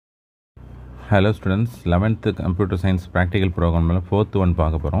Hello students, 11th Computer Science Practical Program 4th one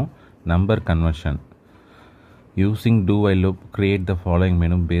பார்க்க போகிறோம். Number Conversion. Using do while loop, create the following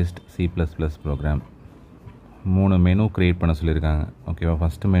menu based C++ program. 3 menu create பண்ண சொல்லியிருக்காங்க. ஓகேவா,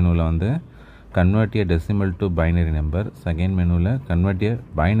 first மெனுவில் வந்து convert a decimal to binary number, second மெனுவில் convert a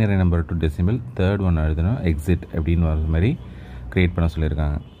binary number to decimal, third one எழுதுனா exit அப்படின்னு வர மாதிரி create பண்ண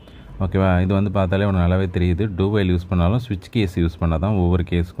சொல்லியிருக்காங்க. ஓகேவா, இது வந்து பார்த்தாலே ஒன்று நல்லாவே தெரியுது. டூ வைல் யூஸ் பண்ணாலும் ஸ்விட்ச் கேஸ் யூஸ் பண்ணால் தான் ஒவ்வொரு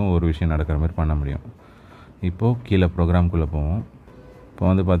கேஸுக்கும் ஒரு விஷயம் நடக்கிற மாதிரி பண்ண முடியும். இப்போது கீழே ப்ரோக்ராம்குள்ளே போவோம். இப்போ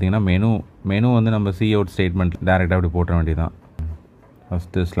வந்து பார்த்திங்கன்னா மெனு வந்து நம்ம சி அவுட் ஸ்டேட்மெண்ட் டேரெக்டாக அப்படி போட்ட வேண்டியதான்.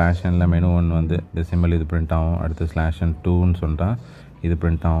 ஃபஸ்ட்டு ஸ்லாஷனில் மெனு ஒன் வந்து டெசிமல் இது பிரிண்ட் ஆகும், அடுத்து ஸ்லாஷன் 2ன்னு சொல்லிட்டா இது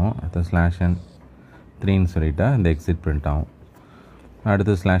பிரிண்ட் ஆகும், அடுத்து ஸ்லாஷன் 3ன்னு சொல்லிட்டா இந்த எக்ஸிட் பிரிண்ட் ஆகும்.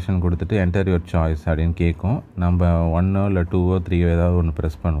 அடுத்து ஸ்லாஷன் கொடுத்துட்டு என்டர் யுவர் சாய்ஸ் அப்படின்னு கேட்கும். நம்ம 1 இல்லை 2 3 ஏதாவது ஒன்று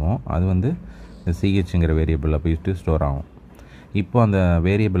ப்ரெஸ் பண்ணுவோம். அது வந்து இந்த சிஹெச்ங்கிற வேரியபிளில் போயிட்டு ஸ்டோர் ஆகும். இப்போ அந்த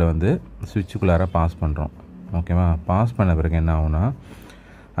வேரியபிளை வந்து ஸ்விட்சுக்குள்ளார பாஸ் பண்ணுறோம். ஓகேவா, பாஸ் பண்ண பிறகு என்ன ஆகும்னா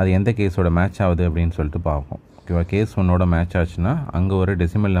அது எந்த கேஸோட மேட்ச் ஆகுது அப்படின்னு சொல்லிட்டு பார்ப்போம். ஓகேவா, கேஸ் ஒன்னோட மேட்ச் ஆச்சுன்னா அங்கே ஒரு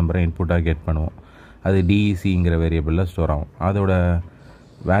டெசிமல் நம்பரை இன்புட்டாக கெட் பண்ணுவோம். அது டிஇசிங்கிற வேரியபிளில் ஸ்டோர் ஆகும். அதோட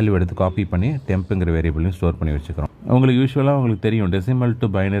வேல்யூ எடுத்து காப்பி பண்ணி டெம்புங்கிற வேரியபிளையும் ஸ்டோர் பண்ணி வச்சுக்கிறோம். உங்களுக்கு யூஸ்வலாக உங்களுக்கு தெரியும் டெசிமல் டு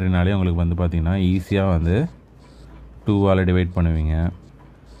பைனரினாலே உங்களுக்கு வந்து பார்த்திங்கன்னா ஈஸியாக வந்து 2ஆல் டிவைட் பண்ணுவீங்க.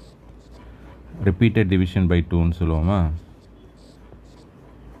 ரிப்பீட்டட் டிவிஷன் பை 2ன்னு சொல்லுவோமா.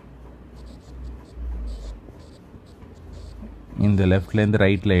 இந்த லெஃப்ட்லேருந்து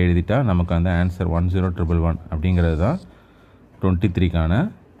ரைட்டில் எழுதிட்டா நமக்கு அந்த ஆன்சர் 10111 அப்படிங்கிறது தான் 23க்கான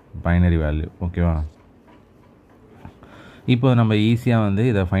பைனரி வேல்யூ. ஓகேவா, இப்போ நம்ம ஈஸியாக வந்து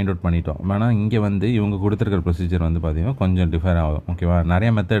இதை ஃபைண்ட் அவுட் பண்ணிட்டோம். ஆனால் இங்கே வந்து இவங்க கொடுத்துருக்கிற ப்ரொசீஜர் வந்து பார்த்திங்கன்னா கொஞ்சம் டிஃபர் ஆகும். ஓகேவா, நிறைய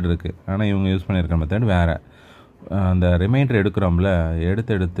மெத்தட் இருக்குது, ஆனால் இவங்க யூஸ் பண்ணியிருக்கிற மெத்தட் வேறு. அந்த ரிமைண்டர் எடுக்கிறோம்ல,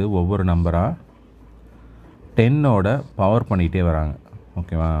 எடுத்து ஒவ்வொரு நம்பராக 10ஓட பவர் பண்ணிகிட்டே வராங்க.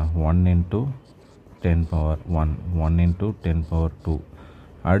 ஓகேவா, 1 × 10 பவர் 1, 1 × 10 பவர் 2,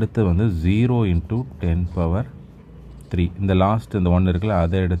 அடுத்து வந்து 0 × 10 பவர் 3, இந்த லாஸ்ட் இந்த 1 இருக்குல்ல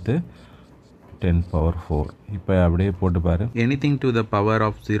அதை எடுத்து 10 பவர் 4. இப்போ அப்படியே போட்டு பாரு. Anything to the power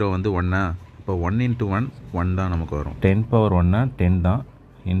of 0 வந்து 1. இப்போ 1 × 1 1 தான் நமக்கு வரும். 10 பவர் 1 10 தான்,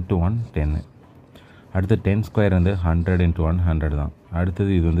 இன்ட்டு 1 10. அடுத்து 10 ஸ்கொயர் வந்து 100 × 1 100 தான்.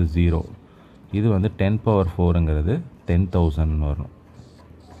 அடுத்தது இது வந்து 0. இது வந்து 10 பவர் 4ங்கிறது 10,000 வரும்.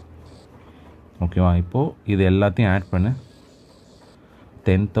 ஓகேவா, இப்போது இது எல்லாத்தையும் ஆட் பண்ணு.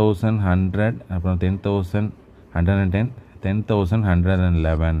 10,100 அப்புறம் 10,110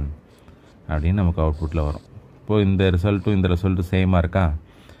 10,111 அப்படின்னு நமக்கு அவுட்புட்டில் வரும். இப்போது இந்த ரிசல்ட்டும் சேமாக இருக்கா.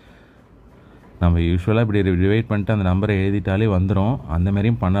 நம்ம யூஸ்வலாக இப்படி டிவைட் பண்ணிட்டு அந்த நம்பரை எழுதிட்டாலே வந்துடும்.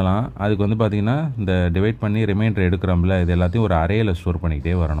 அந்தமாரியும் பண்ணலாம். அதுக்கு வந்து பார்த்திங்கன்னா இந்த டிவைட் பண்ணி ரிமைண்டர் எடுக்கிறோம்ல, இது எல்லாத்தையும் ஒரு அரேயில் ஸ்டோர்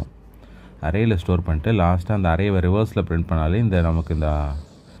பண்ணிக்கிட்டே வரணும். அரேயில் ஸ்டோர் பண்ணிட்டு லாஸ்ட்டாக அந்த அரேவை ரிவர்ஸில் பிரிண்ட் பண்ணாலே நமக்கு இந்த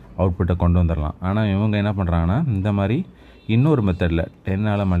அவுட்புட்டை கொண்டு வந்துடலாம். ஆனால் இவங்க என்ன பண்ணுறாங்கன்னா இந்த மாதிரி இன்னொரு மெத்தடில்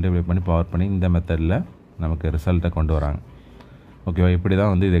 10ஆல் மல்டிப்ளை பண்ணி பவர் பண்ணி இந்த மெத்தடில் நமக்கு ரிசல்ட்டை கொண்டு வராங்க. ஓகேவா, இப்படி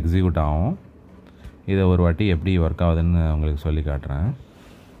தான் வந்து இது எக்ஸிக்யூட் ஆகும். இதை ஒரு வாட்டி எப்படி ஒர்க் ஆகுதுன்னு உங்களுக்கு சொல்லி காட்டுறேன்.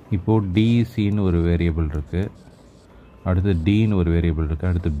 இப்போது டிசின்னு ஒரு வேரியபிள் இருக்குது, அடுத்து டின்னு ஒரு வேரியபிள் இருக்குது,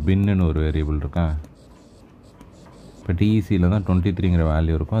 அடுத்து பின்னு ஒரு வேரியபிள் இருக்கா. இப்போ டிஇசியில் தான் 23ங்கிற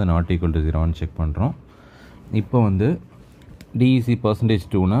வேல்யூ இருக்கும். அது நாட் ஈக்குவல் டு 0ன்னு செக் பண்ணுறோம். இப்போ வந்து டிஇசி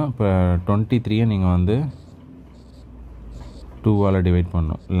 %2னா இப்போ 23 நீங்கள் வந்து 2ஆல் டிவைட்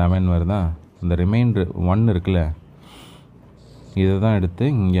பண்ணணும். 11 வருதா. இந்த ரிமைண்டர் 1 இருக்குல்ல, இதை தான் எடுத்து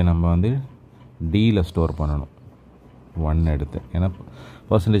இங்கே நம்ம வந்து டியில் ஸ்டோர் பண்ணணும். 1 எடுத்து, ஏன்னா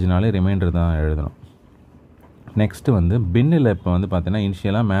பர்சன்டேஜ்னாலே ரிமைண்டர் தான் எழுதணும். நெக்ஸ்ட்டு வந்து பின்னில் இப்போ வந்து பார்த்தீங்கன்னா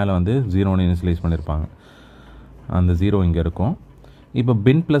இனிஷியலாக மேலே வந்து 0ன்னு இனிஷியலைஸ் பண்ணியிருப்பாங்க. அந்த 0 இங்கே இருக்கும். இப்போ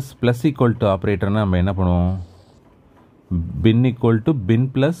பின் ப்ளஸ் ஈக்குவல் டு ஆப்ரேட்டர்னால் நம்ம என்ன பண்ணுவோம், பின் equal to bin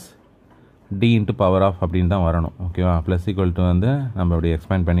plus D into power of அப்படின்னு தான் வரணும். ஓகேவா, ப்ளஸ் ஈக்குவல் டு வந்து நம்ம அப்படி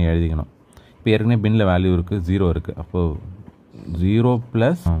எக்ஸ்பேண்ட் பண்ணி எழுதிக்கணும். இப்போ ஏற்கனவே பின்னில் வேல்யூ இருக்குது, 0 இருக்குது. அப்போது 0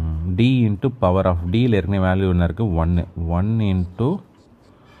 plus D into power of, டியில் ஏற்கனவே வேல்யூ என்ன இருக்குது 1, 1 இன்ட்டு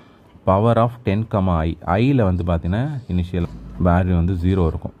பவர் ஆஃப் 10, ஐயில் வந்து பார்த்தீங்கன்னா இனிஷியல் வேல்யூ வந்து 0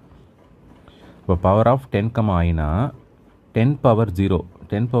 இருக்கும். இப்போ பவர் ஆஃப் 10, ஐனா 10 பவர்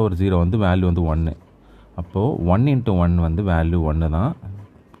 0 வந்து வேல்யூ வந்து 1. அப்போது 1 × 1 வந்து வேல்யூ 1 தான்,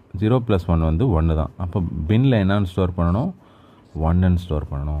 0 + 1 வந்து 1 தான். அப்போ பின்னில் என்னன்னு ஸ்டோர் பண்ணணும், 1ன்னு ஸ்டோர்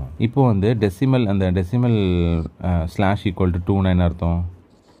பண்ணணும். இப்போது வந்து அந்த டெசிமல் ஸ்லாஷ் ஈக்குவல் டு 2ன்னு என்ன அர்த்தம்,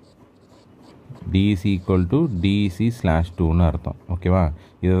 டிசி ஈக்குவல் டு டிசி/2ன்னு அர்த்தம். ஓகேவா,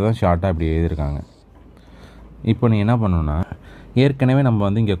 இதை தான் ஷார்ட்டாக இப்படி எழுதியிருக்காங்க. இப்போ நீ என்ன பண்ணணும்னா, ஏற்கனவே நம்ம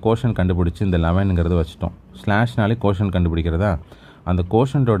வந்து இங்கே கோஷன் கண்டுபிடிச்சி இந்த 11ங்கிறத வச்சுட்டோம். ஸ்லாஷ்னாலே கோஷன் கண்டுபிடிக்கிறதா, அந்த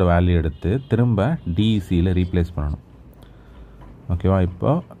கோஷன்ட்டோட வேல்யூ எடுத்து திரும்ப டிசியில் ரீப்ளேஸ் பண்ணணும். ஓகேவா,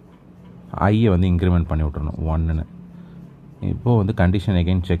 இப்போ ஐயை வந்து இன்க்ரிமெண்ட் பண்ணி விட்றணும் 1ன்னு. இப்போது வந்து கண்டிஷன்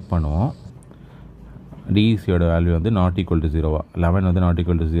எகைன் செக் பண்ணுவோம். டிஇசியோட வேல்யூ வந்து நாட் ஈக்குவல் டு 0வா, 11 வந்து not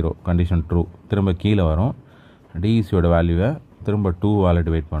equal to 0, condition true. திரும்ப கீழே வரும். டிஇசியோட வேல்யூவை திரும்ப 2வால்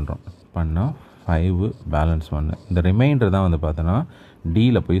டிவைட் பண்ணுறோம். பண்ணால் 5 பேலன்ஸ் 1. இந்த ரிமைண்டர் தான் வந்து பார்த்தோன்னா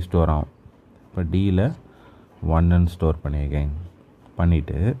டியில் போய் ஸ்டோர் ஆகும். இப்போ டியில் 1ன்னு ஸ்டோர் பண்ணி எகைன்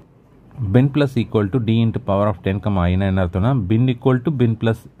பண்ணிவிட்டு bin plus equal to d into power of 10, i என்ன அர்த்தம்னா bin equal to bin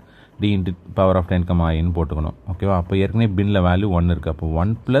plus d into power of 10, i ன்னு போட்டுக்கணும். ஓகேவா? அப்போ ஏற்கனவே பின்ல வேல்யூ 1 இருக்குது. அப்போ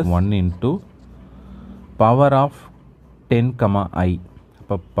 1 plus 1 into power of 10, i.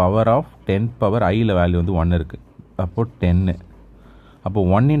 அப்போ power of 10 power iயில் வேல்யூ வந்து 1 இருக்குது. அப்போ 10. அப்போ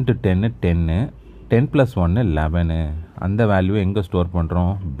 1 into 10 10, 10 plus 1 11. அந்த வேல்யூ எங்கே ஸ்டோர்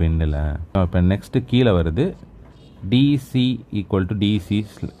பண்ணுறோம்? பின்னில். இப்போ நெக்ஸ்ட்டு கீழே வருது DC equal to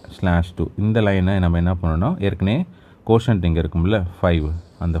DC/2. இந்த லைனை நம்ம என்ன பண்ணணும், ஏற்கனவே கோஷன்ட் இங்கே இருக்கும்ல 5,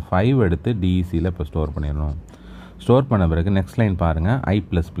 அந்த 5 எடுத்து DECயில் இப்போ ஸ்டோர் பண்ணிடணும். ஸ்டோர் பண்ண பிறகு நெக்ஸ்ட் லைன் பாருங்கள் I++.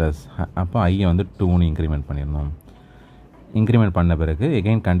 அப்போ ஐயை வந்து 2ன்னு இன்க்ரிமெண்ட் பண்ணிடணும். இன்க்ரிமெண்ட் பண்ண பிறகு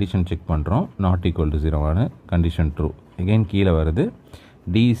எகெயின் கண்டிஷன் செக் பண்ணுறோம். Not equal to 0வான condition true. Again கீழே வருது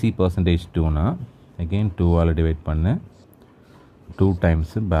DEC %2னா எகெயின் 2வால் டிவைட் பண்ணு 2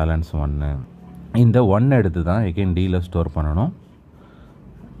 டைம்ஸு பேலன்ஸ் 1. இந்த 1 எடுத்து தான் எகெயின் டியில் ஸ்டோர் பண்ணணும்.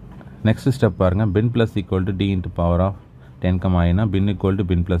 நெக்ஸ்ட் ஸ்டெப் பாருங்கள். bin plus equal to d into power of 10, iனா bin equal to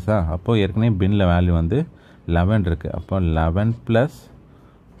bin plus. அப்போது ஏற்கனவே பின்னில் வேல்யூ வந்து 11 இருக்குது. அப்போ 11 plus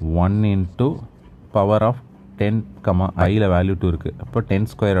 1 into power of 10, iயில் value 2 இருக்குது. அப்போ 10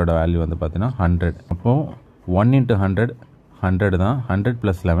 ஸ்கொயரோட வேல்யூ வந்து பார்த்தீங்கன்னா 100. அப்போது 1 into 100 100 தான். 100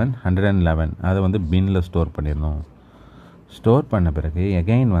 plus 11 111. அதை வந்து பின்னில் ஸ்டோர் பண்ணிடணும். ஸ்டோர் பண்ண பிறகு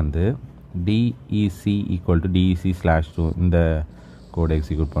எகெயின் வந்து DEC equal to DEC/2 இந்த கோடை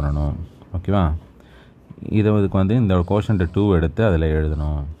எக்ஸிக்யூட் பண்ணணும். ஓகேவா? இதுக்கு வந்து இந்த கோஷன்ட்டு 2 எடுத்து அதில்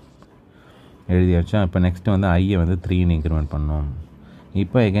எழுதணும். எழுதியாச்சா? இப்போ நெக்ஸ்ட்டு வந்து ஐயை வந்து 3ன்னு இன்க்ரிமெண்ட் பண்ணணும்.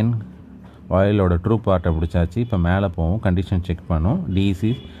 இப்போ எகெயின் வாயிலோட ட்ரூ பார்ட்டை பிடிச்சாச்சு. இப்போ மேலே போவோம். கண்டிஷன் செக் பண்ணோம். DEC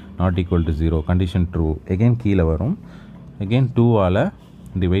not equal to 0, condition true. Again கீழே வரும். எகெயின் 2வால்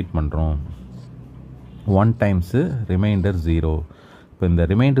டிவைட் பண்ணுறோம். 1 டைம்ஸு ரிமைண்டர் 0. இப்போ இந்த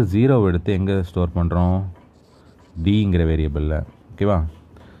ரிமைண்டர் 0 எடுத்து எங்கே ஸ்டோர் பண்ணுறோம்? டிங்கிற வேரியபிளில். ஓகேவா?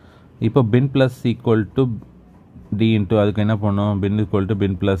 இப்போ bin plus equal to d into அதுக்கு என்ன பண்ணோம்? bin equal to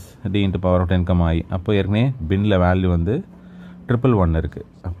bin plus d into power of 10, i. அப்போ ஏற்கனவே பின்னில் வேல்யூ வந்து 111 இருக்குது.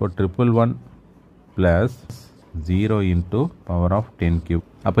 அப்போ 111 plus 0 into power of 10^3.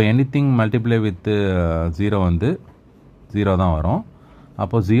 அப்போ எனிதிங் மல்டிப்ளை வித் 0 வந்து 0 தான் வரும்.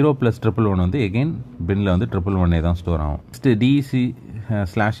 அப்போ 0 plus 111 வந்து எகெயின் பின்னில் வந்து 111 தான் ஸ்டோர் ஆகும். நெக்ஸ்ட்டு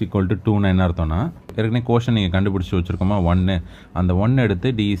DEC/equal to 2 என்ன அர்த்தம்னா, ஏற்கனவே கோஷன் நீங்கள் கண்டுபிடிச்சி வச்சுருக்கோமா 1, அந்த 1 எடுத்து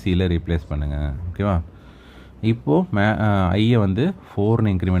DECயில் ரீப்ளேஸ் பண்ணுங்கள். ஓகேவா? இப்போது ஐயை வந்து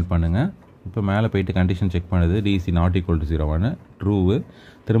 4ன்னு இன்க்ரிமெண்ட் பண்ணுங்கள். இப்போ மேலே போயிட்டு கண்டிஷன் செக் பண்ணுது. DEC not equal to 0வான ட்ரூவு.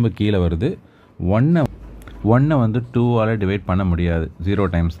 திரும்ப கீழே வருது. 1 வந்து 2வால் டிவைட் பண்ண முடியாது, 0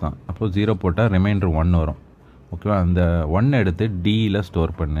 டைம்ஸ் தான். அப்போது 0 போட்டால் ரிமைண்டர் 1 வரும். ஓகேவா? அந்த 1 எடுத்து டியில்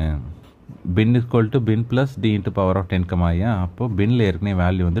ஸ்டோர் பண்ணு. bin equal to bin plus d into power of 10, i. அப்போது பின்னில் ஏற்கனவே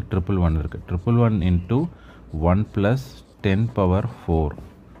வேல்யூ வந்து 111 இருக்குது. 111 into 1 plus 10 power 4.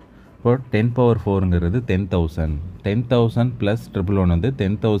 இப்போ 10 power 4ங்கிறது 10,000. 10,000 plus 111 வந்து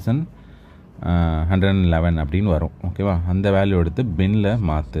 10,111 அப்படின்னு வரும். ஓகேவா? அந்த வேல்யூ எடுத்து பின்னில்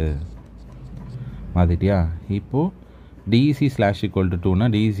மாற்றிட்டியா? இப்போது DEC/equal to 2னா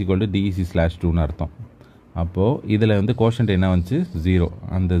DEC equal to DEC/2ன்னு அர்த்தம். அப்போது இதில் வந்து கோஷன்ட் என்ன வந்துச்சு? 0.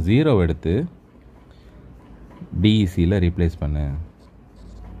 அந்த 0 எடுத்து DECயில் ரீப்ளேஸ் பண்ணு.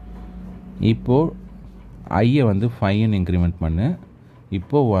 இப்போது ஐயை வந்து 5ன்னு இன்க்ரிமெண்ட் பண்ணு.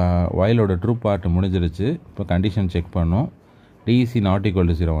 இப்போது வயலோட ட்ரூ பார்ட் முடிஞ்சிருச்சு. இப்போ கண்டிஷன் செக் பண்ணோம். DEC not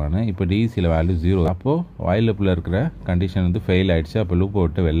equal to 0வானு. இப்போ DECயில் வேல்யூ 0. அப்போது வயலுக்குள்ளே இருக்கிற கண்டிஷன் வந்து ஃபெயில் ஆகிடுச்சு. அப்போ லூப்பை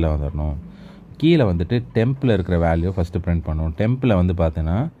விட்டு வெளில வந்துடணும். கீழே வந்துட்டு டெம்பில் இருக்கிற வேல்யூ ஃபஸ்ட்டு பிரிண்ட் பண்ணணும். டெம்பில் வந்து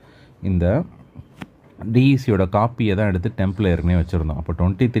பார்த்தீங்கன்னா இந்த டிஇசியோட காப்பியை தான் எடுத்து டெம்பில் ஏற்கனவே வச்சுருந்தோம். அப்போ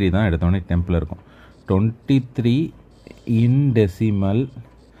 23 தான் எடுத்தோடனே டெம்பில் இருக்கும். 23 இன் டெசிமல்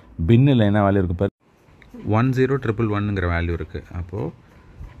பின்னில் என்ன வேல்யூ இருக்குது பாரு, 10111ங்கிற வேல்யூ இருக்குது. அப்போது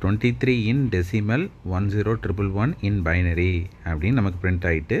 23 இன் டெசிமல் 10111 இன் பைனரி அப்படின்னு நமக்கு பிரிண்ட்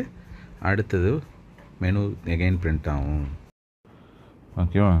ஆகிட்டு அடுத்தது மெனு எகைன் பிரிண்ட் ஆகும்.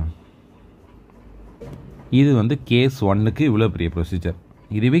 ஓகேவா? இது வந்து கேஸ் 1க்கு இவ்வளோ பெரிய ப்ரொசீஜர்.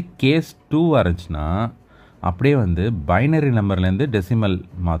 இதுவே கேஸ் 2 இருந்துச்சுன்னா அப்படியே வந்து பைனரி நம்பர்லேருந்து டெசிமல்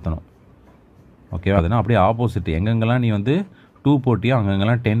மாற்றணும். ஓகேவா? அதுனா அப்படியே ஆப்போசிட். எங்கெங்கெல்லாம் நீ வந்து 2 போட்டியோ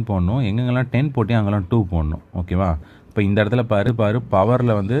அங்கெங்கெல்லாம் 10 போடணும், எங்கெங்கெல்லாம் 10 போட்டியோ அங்கெல்லாம் 2 போடணும். ஓகேவா? இப்போ இந்த இடத்துல பாரு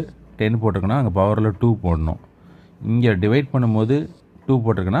பவரில் வந்து 10 போட்டிருக்குன்னா அங்கே பவரில் 2 போடணும். இங்கே டிவைட் பண்ணும்போது 2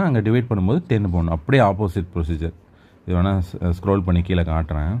 போட்டிருக்குன்னா அங்கே டிவைட் பண்ணும்போது 10 போடணும். அப்படியே ஆப்போசிட் ப்ரொசீஜர். இது வேணால் ஸ்க்ரோல் பண்ணி கீழே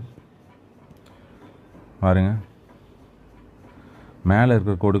காட்டுறேன் பாருங்கள். மேலே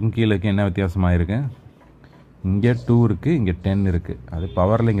இருக்கிற கோடுக்கும் கீழே என்ன வித்தியாசமாக இருக்குது? இங்கே 2 இருக்குது, இங்கே 10 இருக்குது. அது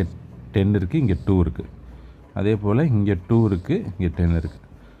பவரில் இங்கே 10 இருக்குது, இங்கே 2 இருக்குது. அதே போல் இங்கே 2 இருக்குது, இங்கே 10 இருக்குது.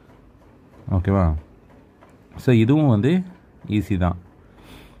 ஓகேவா? ஸோ இதுவும் வந்து ஈஸி தான்.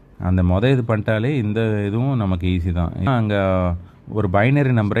 அந்த இது பண்ணிட்டாலே இந்த இதுவும் நமக்கு ஈஸி தான். அங்கே ஒரு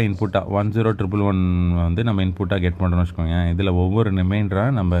பைனரி நம்பரை இன்புட்டாக 10111 வந்து நம்ம இன்புட்டாக கெட் பண்ணுறோம்னு வச்சுக்கோங்க. இதில் ஒவ்வொரு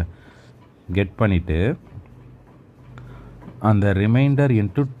ரிமைண்டராக நம்ம கெட் பண்ணிவிட்டு அந்த ரிமைண்டர்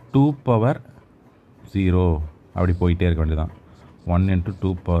இன்ட்டு 2 பவர் 0 அப்படி போயிட்டே இருக்க வேண்டியதான். 1 into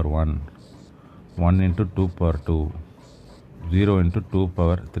 2 power 1, 1 into 2 power 2, 0 into 2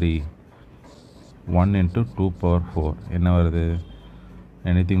 power 3, 1 into 2 power 4. என்ன வருது?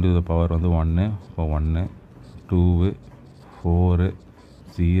 எனிதிங் டு த பவர் வந்து 1. இப்போ 1, 2, 4,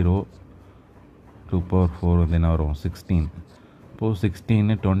 0, 2 பவர் 4 வந்து என்ன வரும்? 16. இப்போது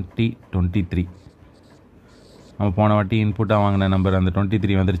 16, 20, 23. நம்ம போன வாட்டி இன்புட்டாக வாங்கின நம்பர் அந்த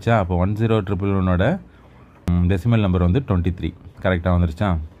 23 வந்துருச்சா? அப்போ 10111ஓட டெசிமல் நம்பர் வந்து 23 கரெக்டாக வந்துருச்சா?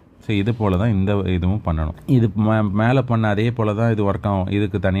 ஸோ இது போல் தான் இந்த இதுவும் பண்ணணும். இது மேலே பண்ண அதே போல் தான் இது ஒர்க் ஆகும்.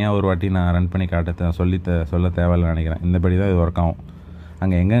 இதுக்கு தனியாக ஒரு வாட்டி நான் ரன் பண்ணி காட்ட சொல்ல தேவையில்லை நினைக்கிறேன். இந்தபடி தான் இது ஒர்க் ஆகும்.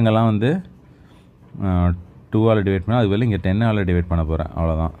 அங்கே எங்கெங்கெல்லாம் வந்து 2ஆல் டிவைட் பண்ணால் அது வெளில இங்கே 10ஆல் டிவைட் பண்ண போகிறேன்.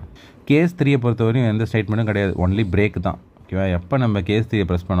 அவ்வளோதான். கேஸ் 3 பொறுத்தவரையும் எந்த ஸ்டேட்மெண்ட்டும் கிடையாது. ஒன்லி பிரேக் தான். ஓகேவா? எப்போ நம்ம கேஸ் 3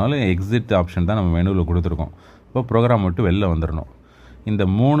 ப்ரெஸ் பண்ணாலும் எக்ஸிட் ஆப்ஷன் தான் நம்ம மெனுவில் கொடுத்துருக்கோம். இப்போ ப்ரோக்ராம் விட்டு வெளில வந்துடணும். இந்த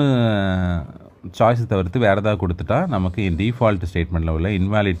 3 சாய்ஸை தவிர்த்து வேறு ஏதாவது கொடுத்துட்டா நமக்கு டிஃபால்ட் ஸ்டேட்மெண்ட்டில் உள்ள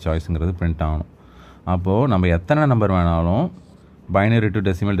இன்வாலிட் சாய்ஸுங்கிறது பிரிண்ட் ஆகணும். அப்போது நம்ம எத்தனை நம்பர் வேணாலும் binary to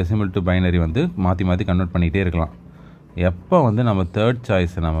decimal, decimal to binary வந்து மாற்றி மாற்றி கன்வெர்ட் பண்ணிகிட்டே இருக்கலாம். எப்போ வந்து நம்ம தேர்ட்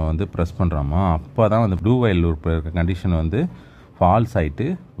சாய்ஸை நம்ம வந்து ப்ரெஸ் பண்ணுறோமோ அப்போ தான் வந்து டூ வைல் லூப் இருக்க கண்டிஷன் வந்து ஃபால்ஸ் ஆகிட்டு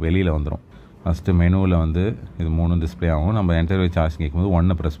வெளியில் வந்துடும். ஃபஸ்ட்டு மெனுவில் வந்து இது 3 டிஸ்பிளே ஆகும். நம்ம என்டர் சாய்ஸ் கேட்கும்போது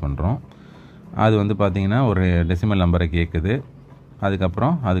 1 ப்ரெஸ் பண்ணுறோம். அது வந்து பார்த்திங்கன்னா ஒரு டெசிமல் நம்பரை கேட்குது.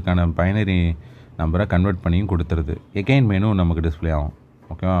 அதுக்கப்புறம் அதுக்கான பைனரி நம்பரை கன்வெர்ட் பண்ணியும் கொடுத்துருது. எகைன் மெனு நமக்கு டிஸ்பிளே ஆகும்.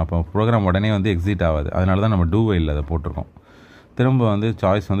 ஓகேவா? அப்போ ப்ரோக்ராம் உடனே வந்து எக்ஸிட் ஆகாது. அதனால தான் நம்ம டூ வைல் அதை போட்டிருக்கோம். திரும்ப வந்து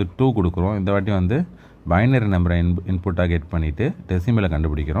சாய்ஸ் வந்து 2 கொடுக்குறோம். இந்த வாட்டி வந்து பைனரி நம்பரை இன்புட்டாக கெட் பண்ணிவிட்டு டெசிமலை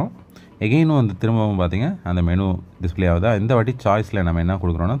கண்டுபிடிக்கிறோம். எகெயினும் வந்து திரும்பவும் பார்த்திங்க அந்த மெனு டிஸ்பிளே ஆகுதா? இந்த வாட்டி சாய்ஸில் நம்ம என்ன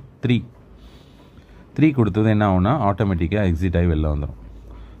கொடுக்குறோன்னா 3 கொடுத்தது என்ன ஆகும்னா ஆட்டோமேட்டிக்காக எக்ஸிட் ஆகி வெளில வந்துடும்.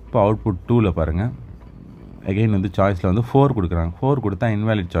 இப்போ அவுட்புட் 2ல் பாருங்கள். எகெயின் வந்து சாய்ஸில் வந்து 4 கொடுக்குறாங்க. 4 கொடுத்தா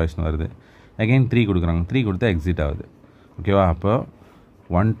இன்வாலிட் சாய்ஸ்னு வருது. எகெயின் 3 கொடுக்குறாங்க. 3 கொடுத்தா எக்ஸிட் ஆகுது. ஓகேவா? அப்போ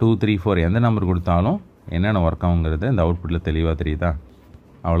 1, 2, 3, 4 எந்த நம்பர் கொடுத்தாலும் என்னென்ன ஒர்க் ஆகுங்கிறது இந்த அவுட்புட்டில் தெளிவாக தெரியுதா?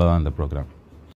 அவ்வளோதான் இந்த ப்ரோக்ராம்.